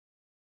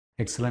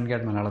Excellent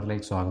guide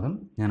മലയാളത്തിലേക്ക് സ്വാഗതം.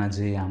 ഞാൻ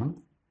അജയാണ്.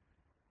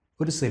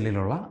 ഒരു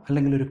സെല്ലിലുള്ള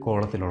അല്ലെങ്കിൽ ഒരു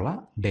കോളത്തിലുള്ള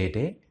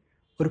ഡേറ്റയെ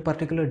ഒരു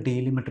പർട്ടിക്കുലർ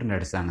ഡീലിമിറ്ററിൻ്റെ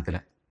അടിസ്ഥാനത്തിൽ,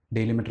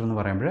 ഡീലിമിറ്റർ എന്ന്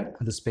പറയുമ്പോൾ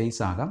അത്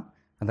സ്പേസ് ആകാം,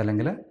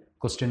 അതല്ലെങ്കിൽ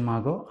ക്വസ്റ്റ്യൻ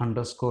മാർക്കോ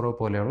അണ്ടർസ്കോറോ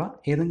പോലെയുള്ള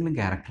ഏതെങ്കിലും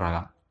ക്യാരക്ടർ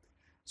ആകാം.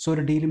 സോ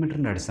ഒരു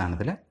ഡീലിമിറ്ററിൻ്റെ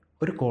അടിസ്ഥാനത്തിൽ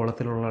ഒരു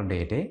കോളത്തിലുള്ള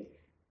ഡേറ്റയെ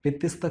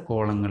വ്യത്യസ്ത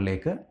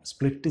കോളങ്ങളിലേക്ക്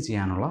സ്പ്ലിറ്റ്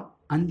ചെയ്യാനുള്ള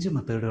 5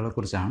 മെത്തേഡുകളെ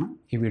കുറിച്ചാണ്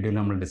ഈ വീഡിയോയിൽ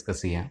നമ്മൾ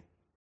ഡിസ്കസ് ചെയ്യുക.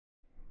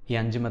 ഈ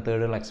 5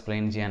 മെത്തേഡുകൾ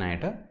എക്സ്പ്ലെയിൻ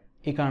ചെയ്യാനായിട്ട്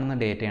ഈ കാണുന്ന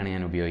ഡേറ്റയാണ്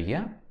ഞാൻ ഉപയോഗിക്കുക.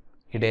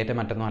 ഈ ഡേറ്റ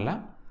മറ്റൊന്നുമല്ല,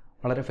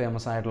 വളരെ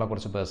ഫേമസ് ആയിട്ടുള്ള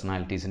കുറച്ച്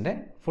പേഴ്സണാലിറ്റീസിൻ്റെ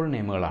ഫുൾ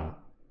നെയിമുകളാണ്.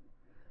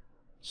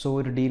 സോ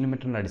ഒരു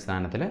ഡീലിമിറ്ററിൻ്റെ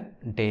അടിസ്ഥാനത്തിൽ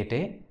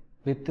ഡേറ്റയെ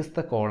വ്യത്യസ്ത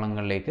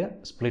കോളങ്ങളിലേക്ക്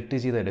സ്പ്ലിറ്റ്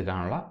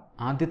ചെയ്തെടുക്കാനുള്ള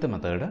ആദ്യത്തെ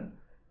മെത്തേഡ്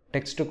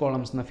ടെക്സ്റ്റ്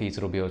കോളംസ് എന്ന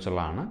ഫീച്ചർ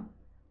ഉപയോഗിച്ചുള്ളതാണ്.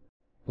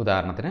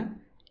 ഉദാഹരണത്തിന്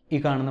ഈ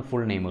കാണുന്ന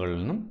ഫുൾ നെയിമുകളിൽ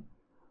നിന്നും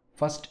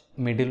ഫസ്റ്റ്,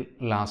 മിഡിൽ,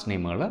 ലാസ്റ്റ്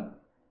നെയിമുകൾ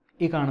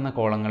ഈ കാണുന്ന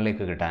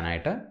കോളങ്ങളിലേക്ക്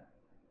കിട്ടാനായിട്ട്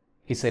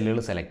ഈ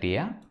സെല്ലുകൾ സെലക്ട്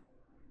ചെയ്യുക,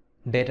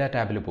 ഡേറ്റ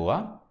ടാബിൽ പോവുക,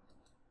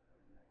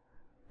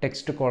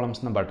 ടെക്സ്റ്റ് കോളംസ്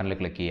എന്ന ബട്ടണിൽ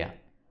ക്ലിക്ക് ചെയ്യുക.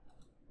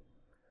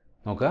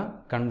 നോക്കുക,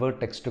 കൺവേർട്ട്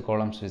ടെക്സ്റ്റ്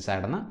കോളംസ്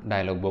വിസൈഡ് എന്ന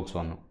ഡയലോഗ് ബോക്സ്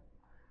വന്നു.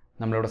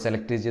 നമ്മളിവിടെ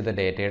സെലക്ട് ചെയ്ത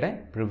ഡേറ്റയുടെ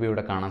പ്രിവ്യൂ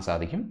ഇവിടെ കാണാൻ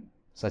സാധിക്കും.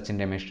 Sachin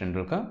Ramesh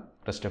Tendulkar,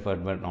 Christopher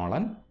Edward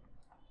Nolan.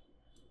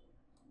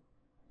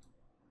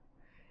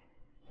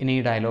 ഇനി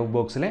ഈ ഡയലോഗ്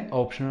ബോക്സിലെ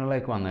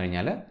ഓപ്ഷനുകളിലേക്ക് വന്നു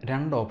കഴിഞ്ഞാൽ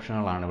 2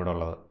 ഓപ്ഷനുകളാണ് ഇവിടെ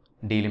ഉള്ളത്: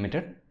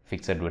 ഡീലിമിറ്റഡ്,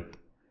 ഫിക്സഡ് വിഡ്ത്ത്.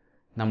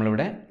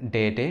 നമ്മളിവിടെ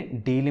ഡേറ്റയെ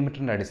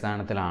ഡീലിമിറ്ററിൻ്റെ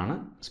അടിസ്ഥാനത്തിലാണ്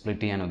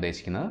സ്പ്ലിറ്റ് ചെയ്യാൻ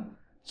ഉദ്ദേശിക്കുന്നത്.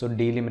 സോ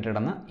ഡീലിമിറ്റഡ്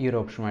എന്ന ഈ ഒരു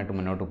ഓപ്ഷനുമായിട്ട്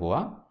മുന്നോട്ട് പോവുക.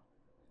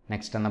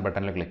 നെക്സ്റ്റ് എന്ന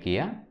ബട്ടണിൽ ക്ലിക്ക്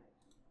ചെയ്യുക.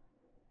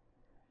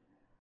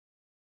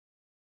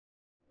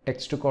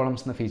 ടെക്സ്റ്റ്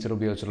കോളംസ് എന്ന ഫീച്ചർ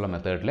ഉപയോഗിച്ചുള്ള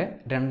മെത്തേഡിലെ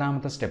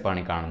രണ്ടാമത്തെ സ്റ്റെപ്പാണ്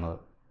ഈ കാണുന്നത്.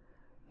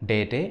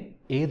 ഡേറ്റയെ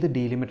ഏത്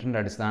ഡീലിമിറ്ററിൻ്റെ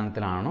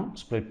അടിസ്ഥാനത്തിലാണോ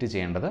സ്പ്ലിറ്റ്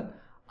ചെയ്യേണ്ടത്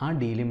ആ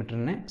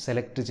ഡീലിമിറ്ററിനെ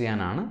സെലക്ട്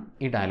ചെയ്യാനാണ്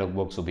ഈ ഡയലോഗ്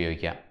ബോക്സ്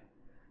ഉപയോഗിക്കുക.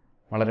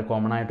 വളരെ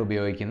കോമൺ ആയിട്ട്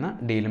ഉപയോഗിക്കുന്ന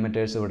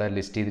ഡീലിമിറ്റേഴ്സ് ഇവിടെ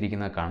ലിസ്റ്റ്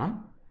ചെയ്തിരിക്കുന്നത് കാണാം.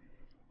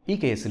 ഈ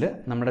കേസിൽ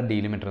നമ്മുടെ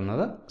ഡീലിമിറ്റർ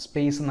എന്നത്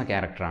സ്പേസ് എന്ന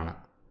ക്യാരക്ടറാണ്.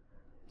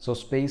 സോ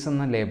സ്പേസ്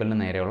എന്ന ലേബലിന്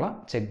നേരെയുള്ള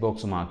ചെക്ക്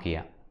ബോക്സ് മാർക്ക്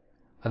ചെയ്യുക.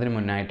 അതിന്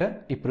മുന്നായിട്ട്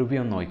ഈ പ്രിവ്യൂ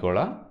ഒന്ന്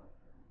നോക്കിക്കോളുക.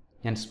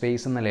 ഞാൻ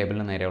സ്പേസ് എന്ന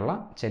ലേബലിന് നേരെയുള്ള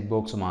ചെക്ക്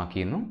ബോക്സ് മാർക്ക്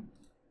ചെയ്യുന്നു.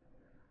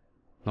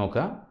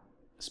 നോക്കുക,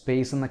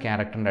 സ്പേസ് എന്ന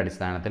ക്യാരക്ടറിൻ്റെ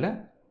അടിസ്ഥാനത്തിൽ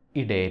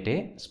ഈ ഡേറ്റയെ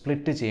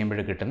സ്പ്ലിറ്റ്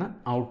ചെയ്യുമ്പോൾ കിട്ടുന്ന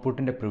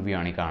ഔട്ട്പുട്ടിൻ്റെ പ്രിവ്യൂ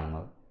ആണ് ഈ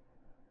കാണുന്നത്.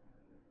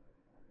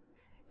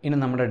 ഇനി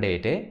നമ്മുടെ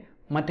ഡേറ്റയെ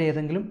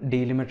മറ്റേതെങ്കിലും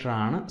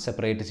ഡീലിമിറ്ററാണ്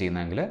സെപ്പറേറ്റ്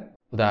ചെയ്യുന്നതെങ്കിൽ,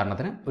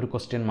 ഉദാഹരണത്തിന് ഒരു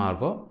ക്വസ്റ്റ്യൻ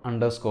മാർക്കോ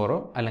അണ്ടർസ്കോറോ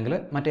അല്ലെങ്കിൽ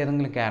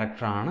മറ്റേതെങ്കിലും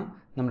ക്യാരക്ടറാണ്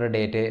നമ്മുടെ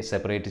ഡേറ്റയെ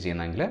സെപ്പറേറ്റ്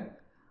ചെയ്യുന്നതെങ്കിൽ,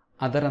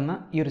 അതർ എന്ന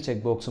ഈ ഒരു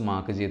ചെക്ക് ബോക്സ്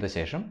മാർക്ക് ചെയ്ത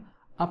ശേഷം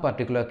ആ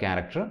പർട്ടിക്കുലർ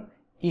ക്യാരക്ടർ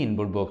ഈ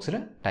ഇൻപുട്ട് ബോക്സിൽ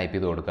ടൈപ്പ്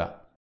ചെയ്ത് കൊടുക്കുക.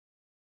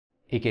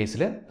 ഈ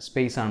കേസിൽ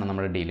സ്പേസ് ആണ്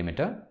നമ്മുടെ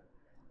ഡീലിമിറ്റർ.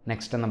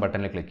 നെക്സ്റ്റ് എന്ന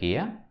ബട്ടണിൽ ക്ലിക്ക്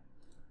ചെയ്യുക.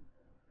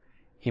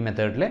 ഈ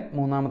മെത്തേഡിലെ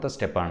മൂന്നാമത്തെ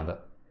സ്റ്റെപ്പാണിത്.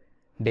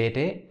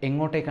 ഡേറ്റയെ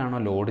എങ്ങോട്ടേക്കാണോ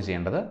ലോഡ്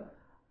ചെയ്യേണ്ടത്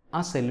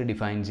ആ സെല്ല്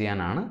ഡിഫൈൻ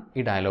ചെയ്യാനാണ്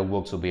ഈ ഡയലോഗ്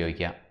ബോക്സ്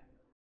ഉപയോഗിക്കുക.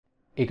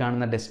 ഈ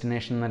കാണുന്ന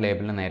ഡെസ്റ്റിനേഷൻ എന്ന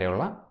ലേബലിന്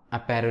നേരെയുള്ള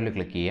അപ്പ് ആരോയിൽ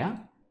ക്ലിക്ക്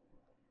ചെയ്യുക.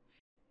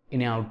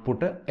 ഇനി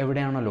ഔട്ട്പുട്ട്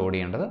എവിടെയാണോ ലോഡ്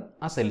ചെയ്യേണ്ടത്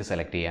ആ സെല്ല്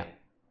സെലക്ട് ചെയ്യുക.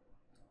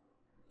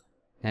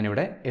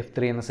 ഞാനിവിടെ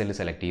F3 എന്ന സെല്ല്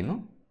സെലക്ട് ചെയ്യുന്നു.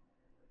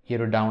 ഈ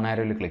ഒരു ഡൗൺ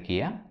ആരോയിൽ ക്ലിക്ക്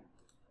ചെയ്യുക.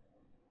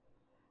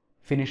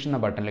 ഫിനിഷ് എന്ന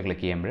ബട്ടണിൽ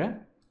ക്ലിക്ക് ചെയ്യുമ്പോൾ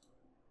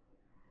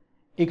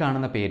ഈ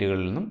കാണുന്ന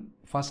പേരുകളിൽ നിന്നും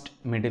ഫസ്റ്റ്,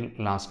 മിഡിൽ,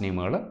 ലാസ്റ്റ്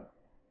നെയിമുകൾ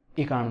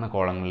ഈ കാണുന്ന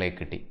കോളങ്ങളിലേക്ക്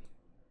കിട്ടി.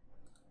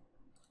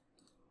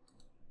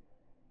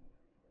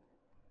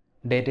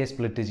 ഡേറ്റയെ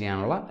സ്പ്ലിറ്റ്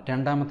ചെയ്യാനുള്ള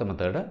രണ്ടാമത്തെ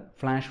മെത്തേഡ്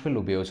ഫ്ലാഷ് ഫിൽ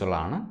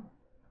ഉപയോഗിച്ചുള്ളതാണ്.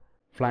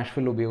 ഫ്ലാഷ്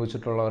ഫിൽ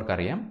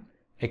ഉപയോഗിച്ചിട്ടുള്ളവർക്കറിയാം,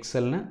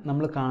 എക്സലിന്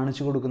നമ്മൾ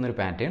കാണിച്ചു കൊടുക്കുന്നൊരു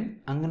പാറ്റേൺ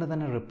അങ്ങനെ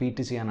തന്നെ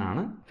റിപ്പീറ്റ്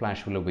ചെയ്യാനാണ്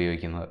ഫ്ലാഷ് ഫിൽ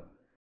ഉപയോഗിക്കുന്നത്.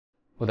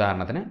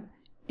 ഉദാഹരണത്തിന്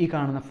ഈ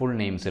കാണുന്ന ഫുൾ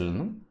നെയിംസിൽ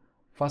നിന്നും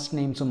ഫസ്റ്റ്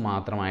നെയിംസും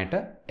മാത്രമായിട്ട്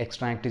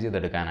എക്സ്ട്രാക്റ്റ്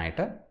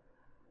ചെയ്തെടുക്കാനായിട്ട്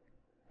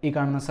ഈ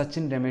കാണുന്ന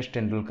സച്ചിൻ രമേശ്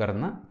ടെണ്ടുൽക്കർ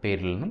എന്ന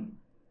പേരിൽ നിന്നും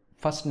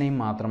ഫസ്റ്റ് നെയിം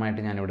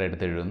മാത്രമായിട്ട് ഞാനിവിടെ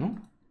എടുത്തെഴുതുന്നു,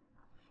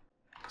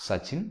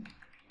 സച്ചിൻ.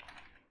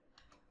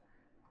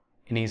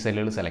 ഇനി ഈ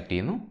സെല്ലുകൾ സെലക്ട്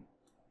ചെയ്യുന്നു.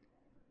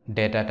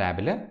 ഡേറ്റ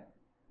ടാബിൽ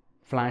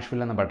ഫ്ലാഷ്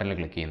ഫിൽ എന്ന ബട്ടണിൽ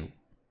ക്ലിക്ക് ചെയ്യുന്നു.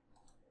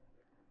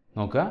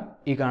 നോക്കുക,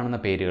 ഈ കാണുന്ന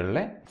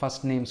പേരുകളിലെ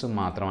ഫസ്റ്റ് നെയിംസും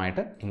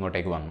മാത്രമായിട്ട്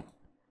ഇങ്ങോട്ടേക്ക് വന്നു.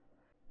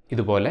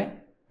 ഇതുപോലെ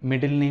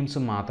മിഡിൽ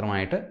നെയിംസും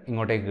മാത്രമായിട്ട്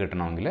ഇങ്ങോട്ടേക്ക്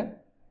കിട്ടണമെങ്കിൽ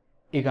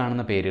ഈ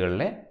കാണുന്ന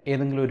പേരുകളിലെ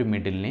ഏതെങ്കിലും ഒരു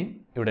മിഡിൽ നെയിം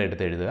ഇവിടെ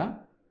എടുത്തെഴുതുക.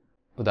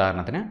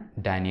 ഉദാഹരണത്തിന്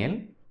ഡാനിയൽ.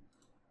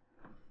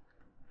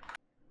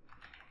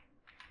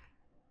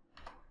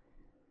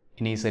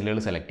 ഇനി ഈ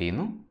സെല്ലുകൾ സെലക്ട്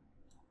ചെയ്യുന്നു.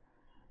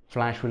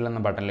 ഫ്ലാഷ് ഫിൽ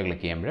എന്ന ബട്ടണിൽ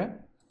ക്ലിക്ക് ചെയ്യുമ്പോൾ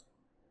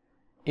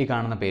ഈ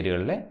കാണുന്ന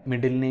പേരുകളിലെ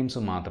മിഡിൽ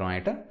നെയിംസും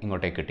മാത്രമായിട്ട്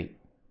ഇങ്ങോട്ടേക്ക് കിട്ടി.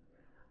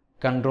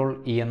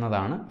 Ctrl+E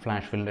എന്നതാണ്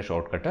ഫ്ലാഷ് ഫില്ലിൻ്റെ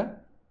ഷോർട്ട് കട്ട്.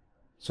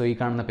 സോ ഈ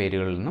കാണുന്ന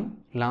പേരുകളിൽ നിന്നും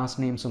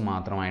ലാസ്റ്റ് നെയിംസും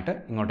മാത്രമായിട്ട്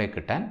ഇങ്ങോട്ടേക്ക്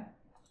കിട്ടാൻ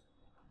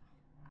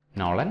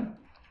നോളൻ.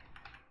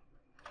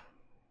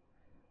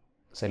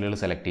 സെല്ലുകൾ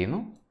സെലക്ട് ചെയ്യുന്നു.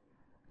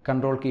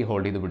 കൺട്രോൾ കീ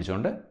ഹോൾഡ് ചെയ്ത്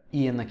പിടിച്ചുകൊണ്ട്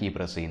E എന്ന കീ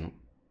പ്രസ് ചെയ്യുന്നു.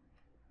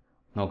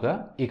 നോക്കുക,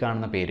 ഈ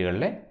കാണുന്ന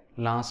പേരുകളിലെ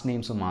ലാസ്റ്റ്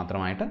നെയിംസും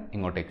മാത്രമായിട്ട്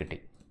ഇങ്ങോട്ടേക്ക് കിട്ടി.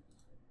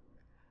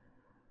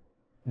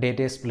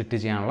 ഡേറ്റയെ സ്പ്ലിറ്റ്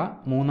ചെയ്യാനുള്ള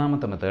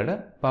മൂന്നാമത്തെ മെത്തേഡ്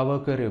പവർ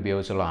ക്വയറി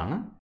ഉപയോഗിച്ചുള്ളതാണ്.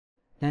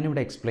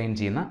 ഞാനിവിടെ എക്സ്പ്ലെയിൻ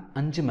ചെയ്യുന്ന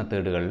 5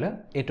 മെത്തേഡുകളിൽ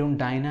ഏറ്റവും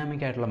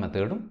ഡൈനാമിക് ആയിട്ടുള്ള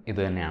മെത്തേഡും ഇത്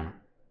തന്നെയാണ്.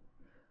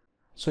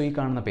 സോ ഈ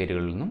കാണുന്ന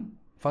പേരുകളിൽ നിന്നും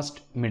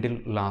ഫസ്റ്റ്, മിഡിൽ,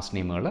 ലാസ്റ്റ്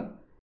നെയിമുകൾ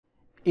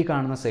ഈ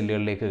കാണുന്ന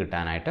സെല്ലുകളിലേക്ക്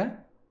കിട്ടാനായിട്ട്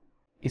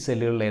ഈ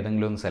സെല്ലുകളിൽ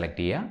ഏതെങ്കിലും ഒന്ന്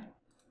സെലക്ട് ചെയ്യുക.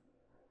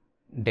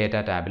 ഡേറ്റ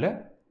ടാബിൽ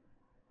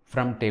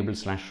ഫ്രം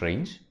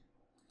table/range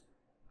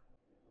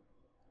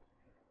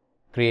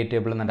ക്രിയേറ്റ്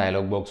ടേബിൾ എന്ന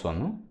ഡയലോഗ് ബോക്സ്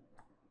വന്നു.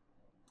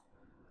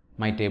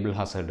 My table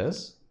has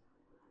headers.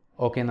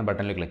 Okay എന്ന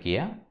ബട്ടണിൽ ക്ലിക്ക്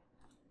ചെയ്യുക.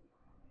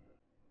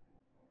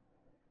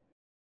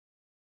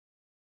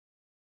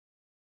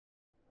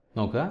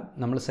 നോക്കുക,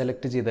 നമ്മൾ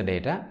സെലക്ട് ചെയ്ത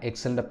ഡേറ്റ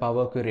എക്സലിൻ്റെ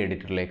പവർ ക്വറി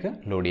എഡിറ്ററിലേക്ക്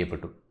ലോഡ്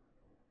ചെയ്യപ്പെട്ടു.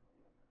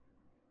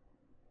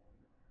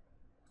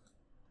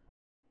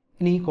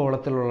 ഇനി ഈ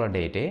കോളത്തിലുള്ള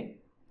ഡേറ്റയെ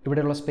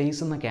ഇവിടെയുള്ള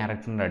സ്പേസ് എന്ന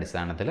ക്യാരക്ടറിൻ്റെ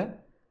അടിസ്ഥാനത്തിൽ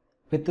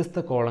വ്യത്യസ്ത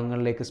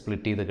കോളങ്ങളിലേക്ക്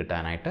സ്പ്ലിറ്റ് ചെയ്ത്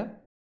കിട്ടാനായിട്ട്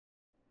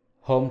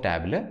ഹോം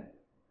ടാബിൽ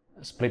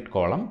split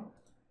column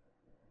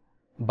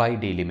by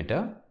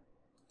ഡീലിമിറ്റർ,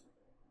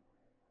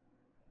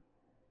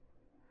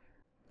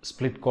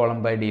 split column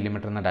by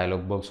ഡീലിമിറ്റർ എന്ന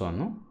ഡയലോഗ് ബോക്സ്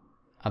വന്നു.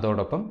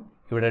 അതോടൊപ്പം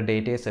ഇവിടെ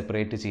ഡേറ്റയെ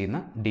സെപ്പറേറ്റ് ചെയ്യുന്ന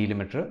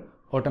ഡീലിമിറ്റർ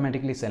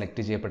ഓട്ടോമാറ്റിക്കലി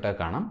സെലക്ട് ചെയ്യപ്പെട്ടത്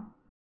കാണാം.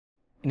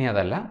 ഇനി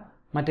അതല്ല,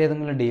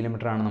 മറ്റേതെങ്കിലും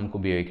ഡീലിമിറ്ററാണ് നമുക്ക്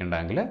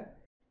ഉപയോഗിക്കേണ്ടതെങ്കിൽ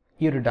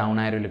ഈ ഒരു ഡൗൺ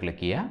ആരോയിൽ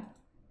ക്ലിക്ക് ചെയ്യുക.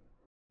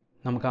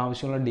 നമുക്ക്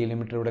ആവശ്യമുള്ള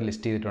ഡീലിമിറ്റർ ഇവിടെ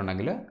ലിസ്റ്റ്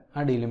ചെയ്തിട്ടുണ്ടെങ്കിൽ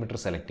ആ ഡീലിമിറ്റർ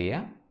സെലക്ട് ചെയ്യുക.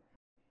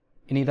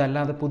 ഇനി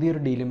ഇതല്ലാതെ പുതിയൊരു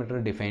ഡീലിമിറ്റർ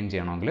ഡിഫൈൻ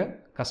ചെയ്യണമെങ്കിൽ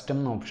കസ്റ്റം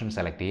എന്ന ഓപ്ഷൻ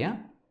സെലക്ട് ചെയ്യുക.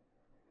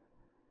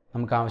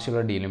 നമുക്ക്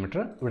ആവശ്യമുള്ള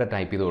ഡീലിമിറ്റർ ഇവിടെ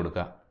ടൈപ്പ് ചെയ്ത്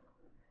കൊടുക്കുക.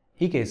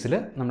 ഈ കേസിൽ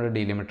നമ്മുടെ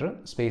ഡീലിമിറ്റർ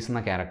സ്പേസ്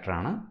എന്ന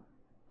ക്യാരക്ടറാണ്.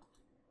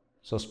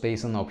 സോ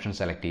സ്പേസ് എന്ന ഓപ്ഷൻ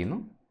സെലക്ട് ചെയ്യുന്നു.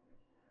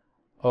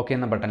 ഓക്കെ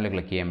എന്ന ബട്ടണിൽ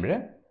ക്ലിക്ക് ചെയ്യുമ്പോൾ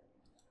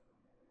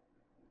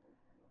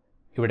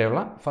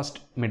ഇവിടെയുള്ള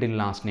ഫസ്റ്റ്, മിഡിൽ,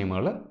 ലാസ്റ്റ്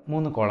നെയിമുകൾ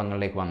 3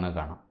 കോളങ്ങളിലേക്ക് വന്നത്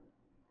കാണാം.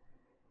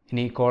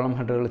 ഇനി ഈ കോളം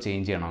ഹെഡറുകൾ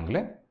ചേഞ്ച് ചെയ്യണമെങ്കിൽ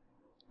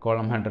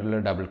കോളം ഹെഡറിൽ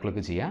ഡബിൾ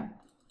ക്ലിക്ക് ചെയ്യുക.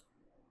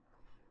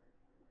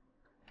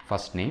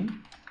 First name,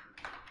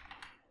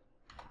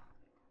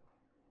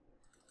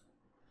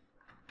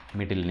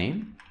 middle name,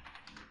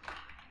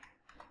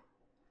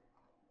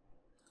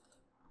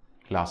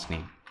 last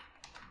name.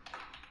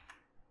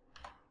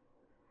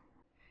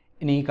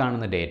 ഇനി ഈ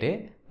കാണുന്ന ഡേറ്റയെ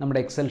നമ്മുടെ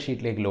എക്സൽ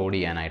ഷീറ്റിലേക്ക് ലോഡ്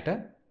ചെയ്യാനായിട്ട്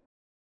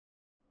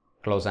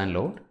close and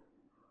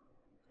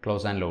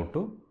load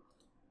to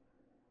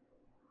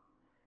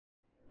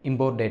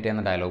import data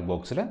എന്ന ഡയലോഗ്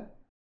ബോക്സിൽ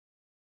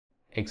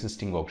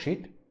എക്സിസ്റ്റിംഗ്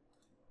വർക്ക്ഷീറ്റ്,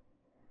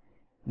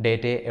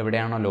 ഡേറ്റയെ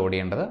എവിടെയാണോ ലോഡ്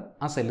ചെയ്യേണ്ടത്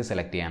ആ സെല്ല്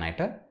സെലക്ട്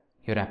ചെയ്യാനായിട്ട്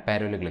ഈ ഒരു അപ്പ്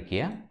ആരോയിൽ ക്ലിക്ക്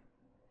ചെയ്യുക.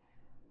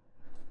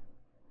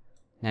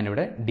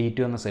 ഞാനിവിടെ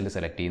D2 എന്ന സെല്ല്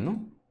സെലക്ട് ചെയ്യുന്നു.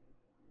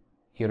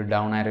 ഈ ഒരു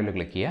ഡൗൺ ആരോയിൽ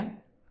ക്ലിക്ക് ചെയ്യുക.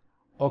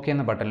 ഓക്കെ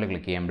എന്ന ബട്ടണിൽ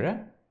ക്ലിക്ക് ചെയ്യുമ്പോൾ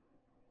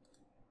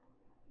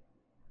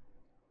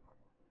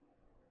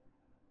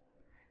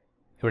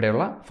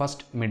ഇവിടെയുള്ള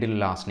ഫസ്റ്റ്, മിഡിൽ,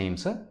 ലാസ്റ്റ്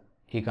നെയിംസ്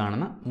ഈ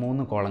കാണുന്ന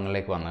 3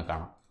 കോളങ്ങളിലേക്ക് വന്ന്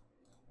കാണാം.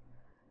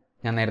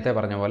 ഞാൻ നേരത്തെ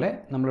പറഞ്ഞ പോലെ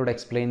നമ്മളിവിടെ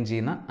എക്സ്പ്ലെയിൻ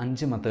ചെയ്യുന്ന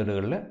 5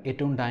 മെത്തേഡുകളിൽ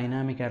ഏറ്റവും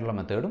ഡൈനാമിക് ആയിട്ടുള്ള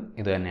മെത്തേഡും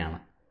ഇത് തന്നെയാണ്.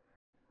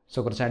 സോ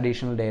കുറച്ച്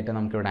അഡീഷണൽ ഡേറ്റ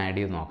നമുക്കിവിടെ ആഡ്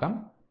ചെയ്ത് നോക്കാം.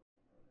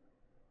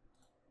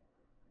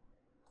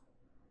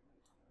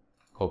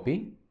 കോപ്പി,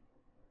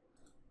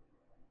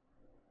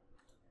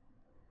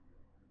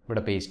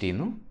 ഇവിടെ പേസ്റ്റ്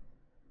ചെയ്യുന്നു.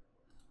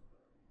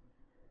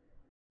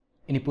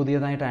 ഇനി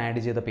പുതിയതായിട്ട്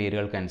ആഡ് ചെയ്ത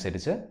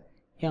പേരുകൾക്കനുസരിച്ച്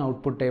ഈ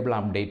ഔട്ട്പുട്ട് ടേബിൾ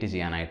അപ്ഡേറ്റ്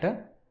ചെയ്യാനായിട്ട്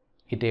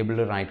ഈ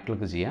ടേബിളിൽ റൈറ്റ്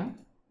ക്ലിക്ക് ചെയ്യുക.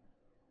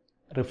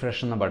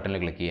 റിഫ്രഷ് എന്ന ബട്ടണിൽ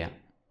ക്ലിക്ക് ചെയ്യുക.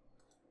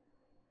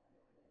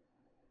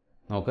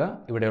 നോക്കുക,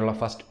 ഇവിടെയുള്ള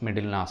ഫസ്റ്റ്,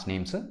 മിഡിൽ, ലാസ്റ്റ്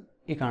നെയിംസ്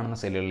ഈ കാണുന്ന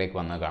സെല്ലുകളിലേക്ക്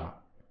വന്ന് കാണാം.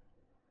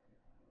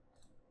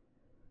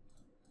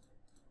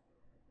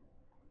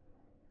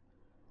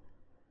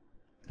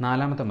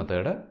 നാലാമത്തെ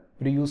മെത്തേഡ്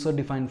ഒരു യൂസർ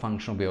ഡിഫൈൻ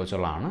ഫംഗ്ഷൻ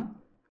ഉപയോഗിച്ചുള്ളതാണ്.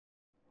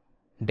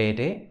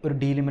 ഡേറ്റയെ ഒരു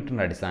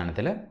ഡീലിമിറ്ററിൻ്റെ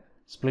അടിസ്ഥാനത്തിൽ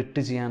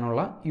സ്പ്ലിറ്റ്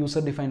ചെയ്യാനുള്ള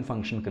യൂസർ ഡിഫൈൻ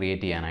ഫംഗ്ഷൻ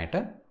ക്രിയേറ്റ്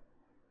ചെയ്യാനായിട്ട്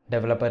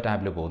ഡെവലപ്പർ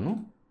ടാബിൽ പോകുന്നു.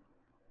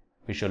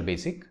 വിഷ്വൽ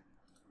ബേസിക്,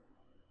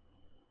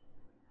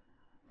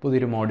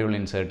 പുതിയൊരു മോഡ്യൂൾ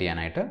ഇൻസേർട്ട്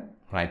ചെയ്യാനായിട്ട്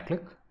right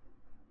click,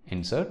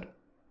 insert,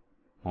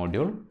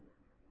 module,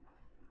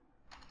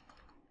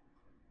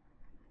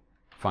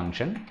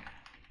 function.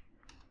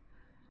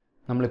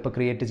 നമ്മളിപ്പോൾ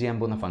ക്രിയേറ്റ് ചെയ്യാൻ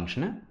പോകുന്ന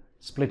ഫംഗ്ഷന്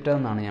സ്പ്ലിറ്റർ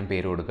എന്നാണ് ഞാൻ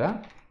പേര് കൊടുക്കുക.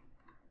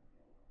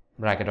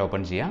 ബ്രാക്കറ്റ്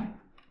ഓപ്പൺ ചെയ്യുക.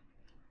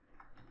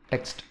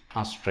 ടെക്സ്റ്റ്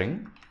ആ സ്ട്രിംഗ്,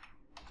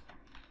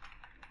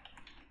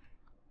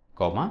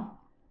 കോമ,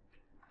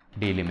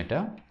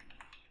 ഡീലിമിറ്റർ,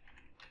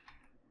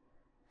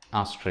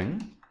 ആ സ്ട്രിംഗ്,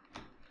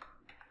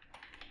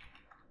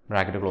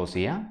 ബ്രാക്കറ്റ് ക്ലോസ്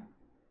ചെയ്യുക.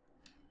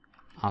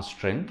 ആ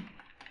സ്ട്രിംഗ്,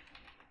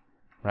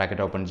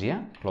 ബ്രാക്കറ്റ് ഓപ്പൺ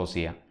ചെയ്യുക, ക്ലോസ്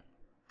ചെയ്യുക.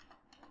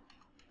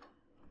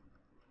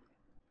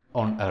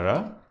 On error,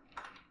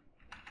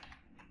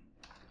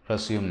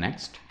 resume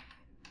next.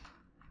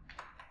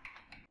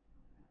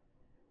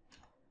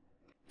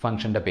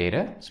 ഫംഗ്ഷൻ്റെ പേര്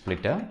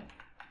splitter,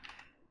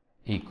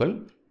 equal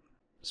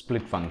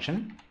split function,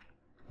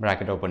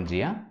 bracket open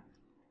ചെയ്യുക,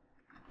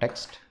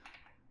 ടെക്സ്റ്റ്,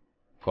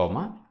 കോമ,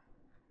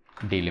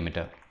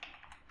 ഡീലിമിറ്റർ,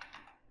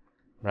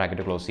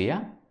 ബ്രാക്കറ്റ് ക്ലോസ് ചെയ്യുക.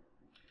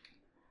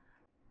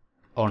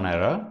 On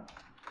error,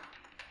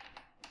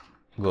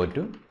 go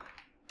to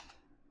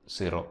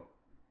 0.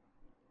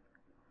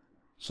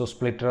 So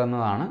splitter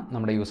എന്നതാണ്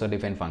നമ്മുടെ user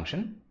define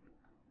function.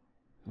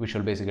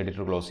 Visual basic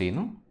editor close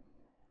ചെയ്യുന്നു.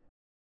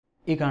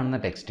 ഈ കാണുന്ന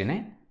ടെക്സ്റ്റിനെ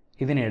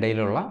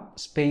ഇതിനിടയിലുള്ള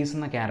സ്പേസ്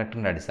എന്ന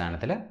ക്യാരക്ടറിൻ്റെ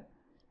അടിസ്ഥാനത്തിൽ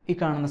ഈ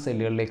കാണുന്ന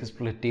സെല്ലുകളിലേക്ക്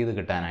സ്പ്ലിറ്റ് ചെയ്ത്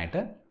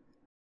കിട്ടാനായിട്ട്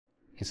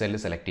ഈ സെല്ല്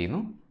സെലക്ട് ചെയ്യുന്നു.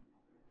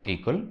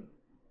 ഈക്വൽ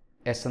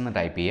എസ് എന്ന്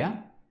ടൈപ്പ്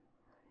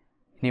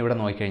ചെയ്യുക. ഇനി ഇവിടെ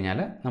നോക്കിക്കഴിഞ്ഞാൽ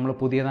നമ്മൾ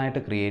പുതിയതായിട്ട്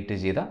ക്രിയേറ്റ്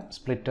ചെയ്ത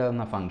സ്പ്ലിറ്റർ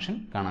എന്ന ഫംഗ്ഷൻ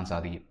കാണാൻ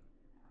സാധിക്കും.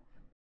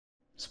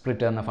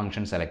 സ്പ്ലിറ്റർ എന്ന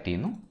ഫംഗ്ഷൻ സെലക്ട്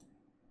ചെയ്യുന്നു.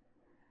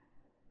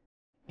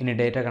 ഇനി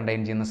ഡേറ്റ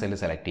കണ്ടെയ്ൻ ചെയ്യുന്ന സെല്ല്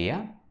സെലക്ട് ചെയ്യുക,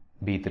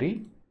 B3,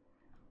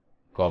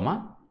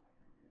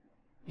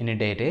 ഇനി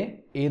ഡേറ്റയെ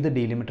ഏത്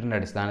ഡീലിമിറ്ററിൻ്റെ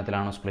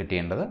അടിസ്ഥാനത്തിലാണോ സ്പ്ലിറ്റ്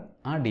ചെയ്യേണ്ടത്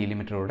ആ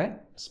ഡീലിമിറ്ററൂടെ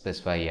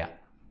സ്പെസിഫൈ ചെയ്യുക.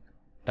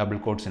 ഡബിൾ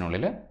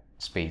കോട്ട്സിനുള്ളിൽ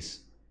സ്പേസ്,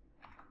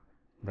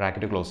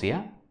 ബ്രാക്കറ്റ് ക്ലോസ്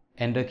ചെയ്യുക,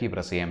 എൻ്റർ കീ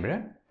പ്രസ് ചെയ്യുമ്പോൾ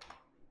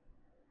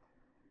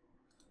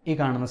ഈ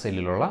കാണുന്ന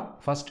സെല്ലിലുള്ള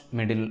ഫസ്റ്റ്,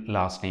 മിഡിൽ,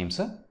 ലാസ്റ്റ്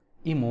നെയിംസ്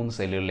ഈ 3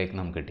 സെല്ലുകളിലേക്ക്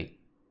നമുക്ക് കിട്ടി.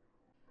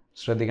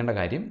 ശ്രദ്ധിക്കേണ്ട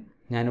കാര്യം,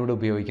 ഞാനിവിടെ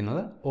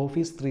ഉപയോഗിക്കുന്നത്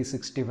ഓഫീസ്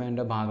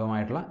 365ൻ്റെ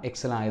ഭാഗമായിട്ടുള്ള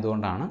എക്സൽ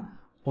ആയതുകൊണ്ടാണ്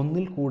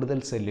ഒന്നിൽ കൂടുതൽ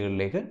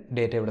സെല്ലുകളിലേക്ക്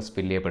ഡേറ്റ ഇവിടെ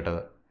സ്പിൽ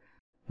ചെയ്യപ്പെട്ടത്.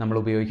 നമ്മൾ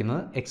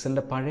ഉപയോഗിക്കുന്നത്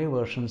എക്സലിൻ്റെ പഴയ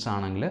വേർഷൻസ്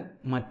ആണെങ്കിൽ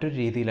മറ്റൊരു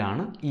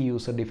രീതിയിലാണ് ഈ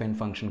യൂസർ ഡിഫൈൻ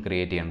ഫംഗ്ഷൻ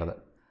ക്രിയേറ്റ് ചെയ്യേണ്ടത്.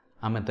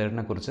 ആ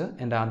മെത്തേഡിനെ കുറിച്ച്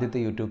എൻ്റെ ആദ്യത്തെ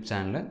യൂട്യൂബ്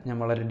ചാനലിൽ ഞാൻ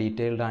വളരെ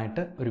ഡീറ്റെയിൽഡ്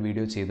ആയിട്ട് ഒരു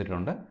വീഡിയോ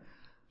ചെയ്തിട്ടുണ്ട്.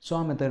 സോ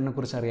ആ മെത്തേഡിനെ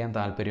കുറിച്ച് അറിയാൻ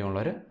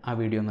താല്പര്യമുള്ളവർ ആ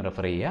വീഡിയോ ഒന്ന്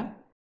റെഫർ ചെയ്യുക.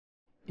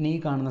 ഇനി ഈ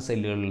കാണുന്ന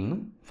സെല്ലുകളിൽ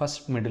നിന്നും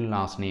ഫസ്റ്റ്, മിഡിൽ,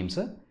 ലാസ്റ്റ്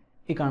നെയിംസ്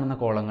ഈ കാണുന്ന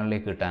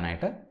കോളങ്ങളിലേക്ക്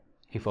കിട്ടാനായിട്ട്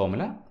ഈ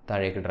ഫോർമുല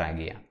താഴേക്ക് ഡ്രാഗ്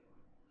ചെയ്യാം.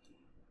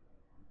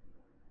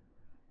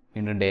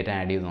 വീണ്ടും ഡേറ്റ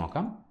ആഡ് ചെയ്ത്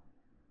നോക്കാം.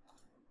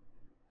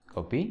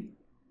 കോപ്പി,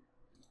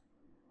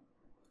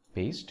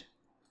 പേസ്റ്റ്,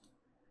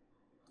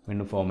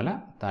 വീണ്ടും ഫോർമുല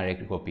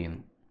താഴേക്ക് കോപ്പി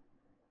ചെയ്യുന്നു.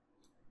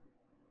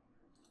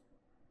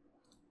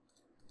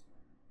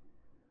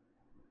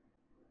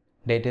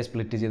 ഡേറ്റയെ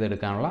സ്പ്ലിറ്റ്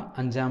ചെയ്തെടുക്കാനുള്ള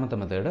 5ാമത്തെ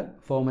മെത്തേഡ്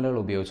ഫോർമുലകൾ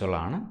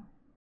ഉപയോഗിച്ചുള്ളതാണ്.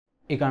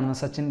 ഈ കാണുന്ന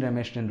സച്ചിൻ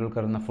രമേശ്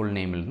ടെണ്ടുൽക്കർ എന്ന ഫുൾ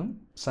നെയിമിൽ നിന്നും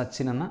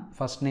സച്ചിൻ എന്ന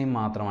ഫസ്റ്റ് നെയിം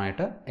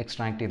മാത്രമായിട്ട്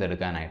എക്സ്ട്രാക്ട്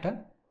ചെയ്തെടുക്കാനായിട്ട്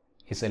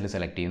ഈ സെല്ല്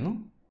സെലക്ട് ചെയ്യുന്നു.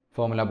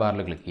 ഫോർമുല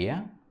ബാറിൽ ക്ലിക്ക് ചെയ്യുക,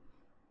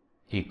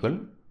 equal,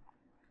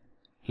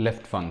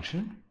 left function,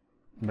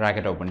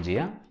 bracket open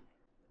ചെയ്യുക,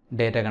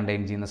 ഡേറ്റ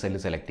കണ്ടെയ്ൻ ചെയ്യുന്ന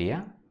സെല്ല് സെലക്ട്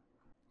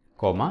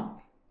ചെയ്യുക,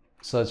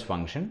 search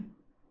function,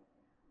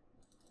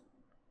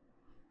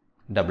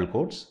 double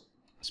quotes,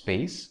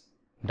 space,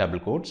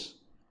 double quotes,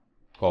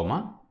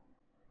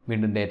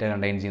 വീണ്ടും ഡേറ്റ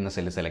കണ്ടെയ്ൻ ചെയ്യുന്ന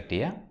സെല്ല് സെലക്ട്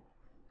ചെയ്യുക,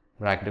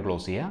 ബ്രാക്കറ്റ്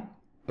ക്ലോസ് ചെയ്യുക,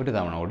 ഒരു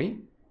തവണ കൂടി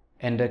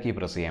എൻ്റർ കീ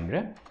പ്രസ് ചെയ്യുമ്പോൾ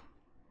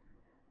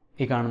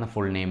ഈ കാണുന്ന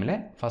ഫുൾ നെയിമിലെ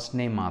ഫസ്റ്റ്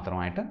നെയിം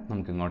മാത്രമായിട്ട്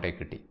നമുക്ക് ഇങ്ങോട്ടേക്ക്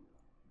കിട്ടി.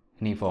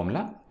 ഇനി ഈ ഫോർമുല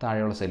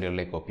താഴെയുള്ള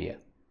സെല്ലുകളിലേക്ക് കോപ്പി ചെയ്യുക.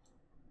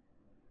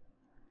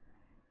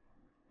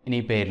 ഇനി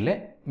ഈ പേരിലെ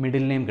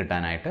മിഡിൽ നെയിം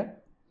കിട്ടാനായിട്ട്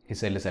ഈ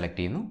സെല്ല് സെലക്ട്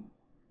ചെയ്യുന്നു.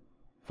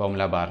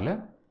 ഫോർമുല ബാറിൽ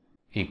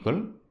equal,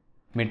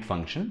 mid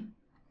function,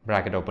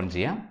 bracket open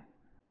ചെയ്യുക,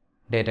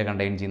 ഡേറ്റ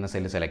കണ്ടെയ്ൻ ചെയ്യുന്ന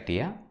സെല്ല് സെലക്ട്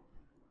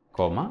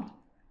ചെയ്യുക,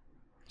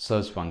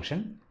 search function,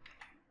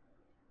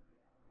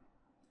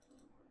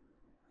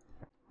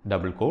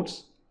 double quotes,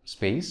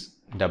 space,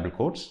 double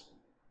quotes,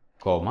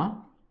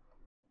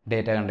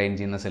 data contain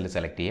ചെയ്യുന്ന സെല്ല്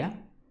സെലക്ട് ചെയ്യുക.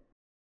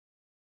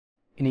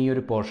 ഇനി ഈ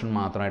ഒരു പോർഷൻ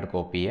മാത്രമായിട്ട്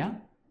കോപ്പി ചെയ്യുക,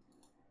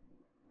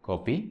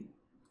 കോപ്പി,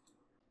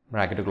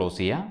 ബ്രാക്കറ്റ് ക്ലോസ്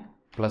ചെയ്യുക,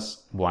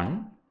 +1,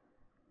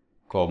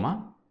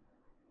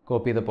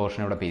 കോപ്പി ചെയ്ത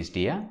പോർഷൻ ഇവിടെ പേസ്റ്റ്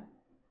ചെയ്യുക,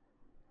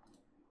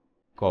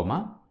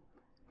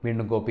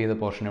 വീണ്ടും കോപ്പി ചെയ്ത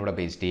പോർഷൻ ഇവിടെ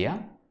പേസ്റ്റ്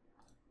ചെയ്യുക,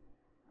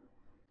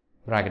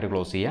 ബ്രാക്കറ്റ്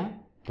ക്ലോസ് ചെയ്യുക,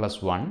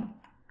 +1,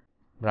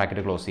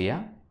 ബ്രാക്കറ്റ് ക്ലോസ് ചെയ്യുക,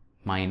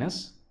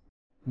 മൈനസ്,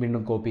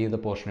 വീണ്ടും കോപ്പി ചെയ്ത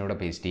പോർഷൻ ഇവിടെ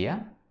പേസ്റ്റ് ചെയ്യുക,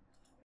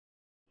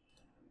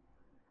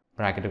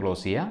 ബ്രാക്കറ്റ്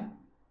ക്ലോസ് ചെയ്യുക,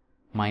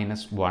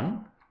 -1,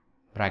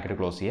 ബ്രാക്കറ്റ്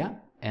ക്ലോസ് ചെയ്യുക,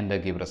 എൻ്റർ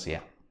കീ പ്രസ്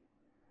ചെയ്യുക.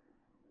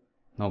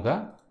 നോക്കുക,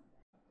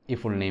 ഈ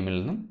ഫുൾ നെയിമിൽ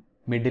നിന്നും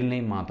മിഡിൽ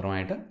നെയിം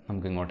മാത്രമായിട്ട്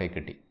നമുക്ക് ഇങ്ങോട്ടേക്ക്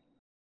കിട്ടി.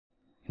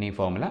 ഇനി ഈ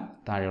ഫോർമുല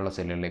താഴെയുള്ള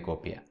സെല്ലുകളിലേക്ക്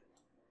കോപ്പി ചെയ്യാം.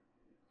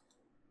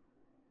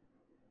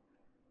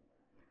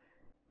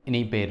 ഇനി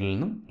ഈ പേരിൽ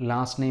നിന്നും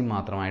ലാസ്റ്റ് നെയിം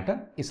മാത്രമായിട്ട്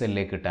ഈ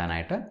സെല്ലിലേക്ക്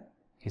കിട്ടാനായിട്ട്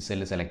ഈ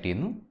സെല്ല് സെലക്ട്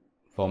ചെയ്യുന്നു.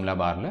 ഫോർമുല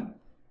ബാറിൽ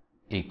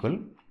equal,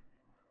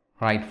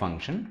 right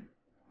function,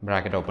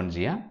 bracket open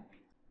ചെയ്യുക,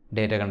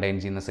 ഡേറ്റ കണ്ടെയ്ൻ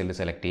ചെയ്യുന്ന സെല്ല്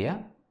സെലക്ട് ചെയ്യുക,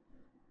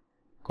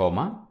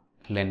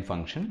 ലെൻ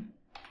ഫംഗ്ഷൻ,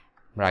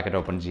 ബ്രാക്കറ്റ്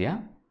ഓപ്പൺ ചെയ്യുക,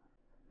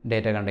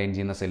 ഡേറ്റ കണ്ടെയ്ൻ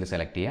ചെയ്യുന്ന സെല്ല്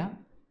സെലക്ട് ചെയ്യുക,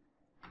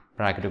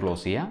 ബ്രാക്കറ്റ്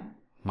ക്ലോസ് ചെയ്യുക,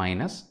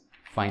 minus,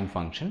 fine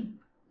function,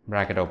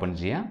 bracket open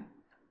ചെയ്യുക,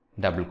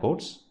 double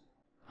quotes,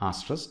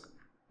 asterisk,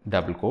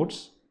 double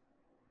quotes,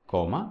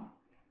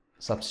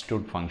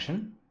 substitute function,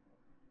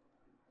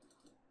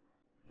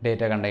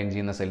 data contain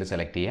ചെയ്യുന്ന cell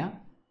select ചെയ്യുക,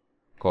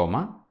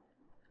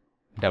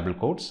 double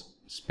quotes,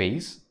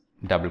 space,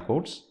 double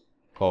quotes,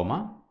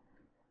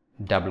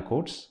 double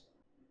quotes,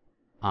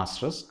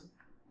 asterisk,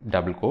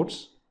 double quotes,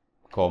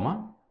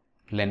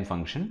 Len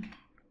function,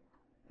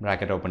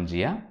 bracket open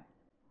ചെയ്യുക,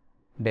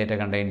 data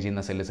contain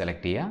ചെയ്യുന്ന cell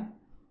select ചെയ്യുക,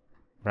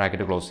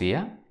 bracket close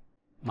ചെയ്യുക,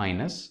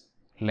 minus,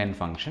 Len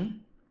function,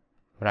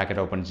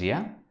 bracket open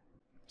ചെയ്യുക,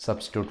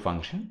 substitute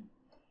function,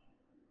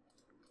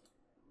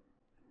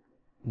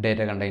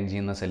 data contain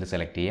ചെയ്യുന്ന cell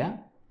select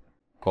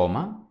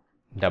ചെയ്യുക,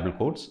 double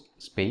quotes,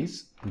 space,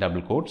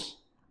 double quotes,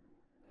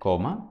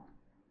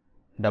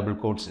 double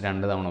quotes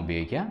 2 തവണ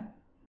ഉപയോഗിക്കുക,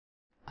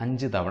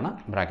 5 തവണ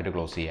ബ്രാക്കറ്റ്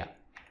ക്ലോസ് ചെയ്യുക.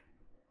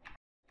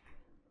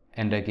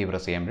 എൻ്റർ കീ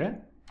പ്രസ് ചെയ്യുമ്പോൾ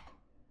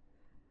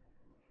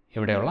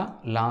ഇവിടെയുള്ള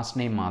ലാസ്റ്റ്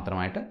നെയിം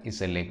മാത്രമായിട്ട് ഈ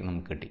സെല്ലിലേക്ക്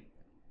നമുക്ക് കിട്ടി.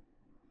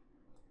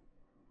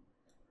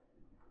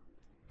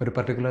 ഒരു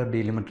പർട്ടിക്കുലർ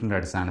ഡീലിമിറ്ററിൻ്റെ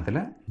അടിസ്ഥാനത്തിൽ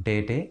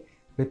ഡേറ്റയെ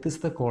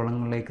വ്യത്യസ്ത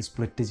കോളങ്ങളിലേക്ക്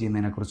സ്പ്ലിറ്റ്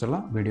ചെയ്യുന്നതിനെക്കുറിച്ചുള്ള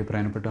വീഡിയോ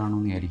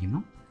പ്രയോജനപ്പെട്ടതാണെന്ന്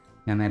വിചാരിക്കുന്നു.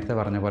 ഞാൻ നേരത്തെ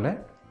പറഞ്ഞ പോലെ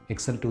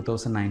എക്സൽ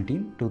 2019,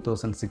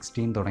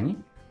 2016 തുടങ്ങി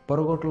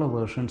പുറകോട്ടുള്ള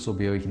വേർഷൻസ്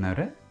ഉപയോഗിക്കുന്നവർ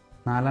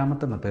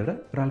നാലാമത്തെ മെത്തേഡ്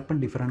ഒരല്പം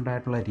ഡിഫറൻ്റ്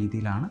ആയിട്ടുള്ള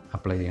രീതിയിലാണ്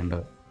അപ്ലൈ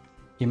ചെയ്യേണ്ടത്.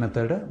 ഈ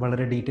മെത്തേഡ്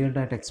വളരെ ഡീറ്റെയിൽഡ്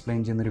ആയിട്ട് എക്സ്പ്ലെയിൻ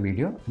ചെയ്യുന്നൊരു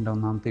വീഡിയോ എൻ്റെ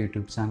ഒന്നാമത്തെ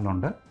യൂട്യൂബ്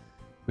ചാനലുണ്ട്.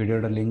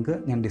 വീഡിയോയുടെ ലിങ്ക്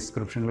ഞാൻ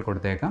ഡിസ്ക്രിപ്ഷനിൽ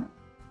കൊടുത്തേക്കാം.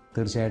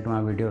 തീർച്ചയായിട്ടും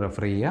ആ വീഡിയോ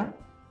റെഫർ ചെയ്യുക.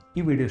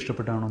 ഈ വീഡിയോ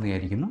ഇഷ്ടപ്പെട്ടാണെന്ന്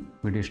വിചാരിക്കുന്നു.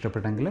 വീഡിയോ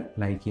ഇഷ്ടപ്പെട്ടെങ്കിൽ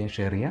ലൈക്ക് ചെയ്യുക,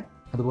 ഷെയർ ചെയ്യുക.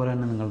 അതുപോലെ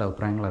തന്നെ നിങ്ങളുടെ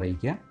അഭിപ്രായങ്ങൾ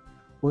അറിയിക്കുക.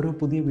 ഓരോ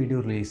പുതിയ വീഡിയോ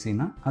റിലീസ്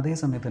ചെയ്യുന്ന അതേ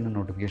സമയത്ത് തന്നെ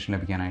നോട്ടിഫിക്കേഷൻ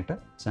ലഭിക്കാനായിട്ട്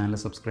ചാനൽ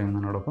സബ്സ്ക്രൈബ്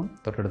ചെയ്യുന്നതിനോടൊപ്പം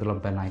തൊട്ടടുത്തുള്ള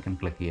ബെൽ ഐക്കൺ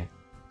ക്ലിക്ക് ചെയ്യുക.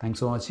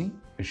 Thanks for watching.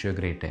 Wish you A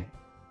great day.